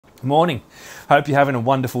Morning. Hope you're having a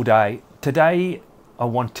wonderful day. Today I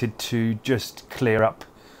wanted to just clear up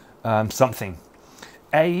something.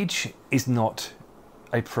 Age is not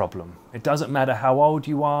a problem. It doesn't matter how old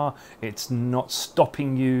you are. It's not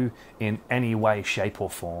stopping you in any way, shape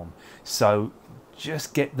or form. So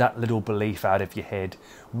just get that little belief out of your head.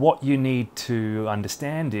 What you need to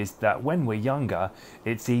understand is that when we're younger,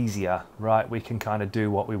 it's easier, right? We can kind of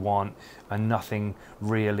do what we want and nothing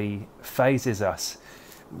really phases us.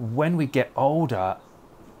 When we get older,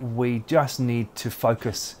 we just need to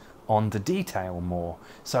focus on the detail more.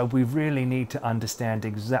 So we really need to understand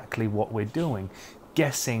exactly what we're doing.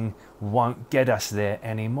 Guessing won't get us there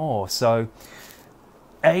anymore. So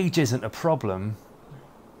age isn't a problem.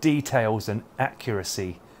 Details and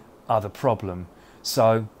accuracy are the problem.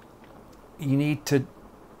 So you need to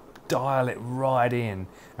dial it right in,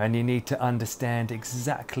 and you need to understand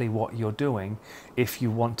exactly what you're doing if you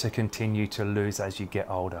want to continue to lose as you get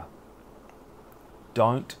older.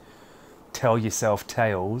 Don't tell yourself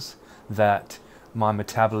tales that my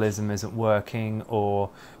metabolism isn't working, or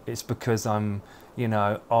it's because I'm,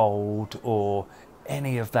 old, or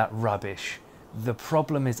any of that rubbish. The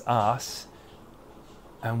problem is us,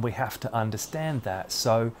 and we have to understand that.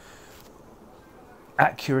 So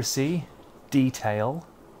accuracy, detail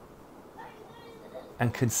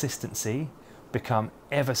and consistency become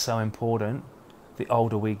ever so important the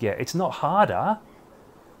older we get. It's not harder,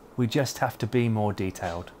 we just have to be more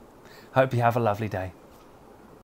detailed. Hope you have a lovely day.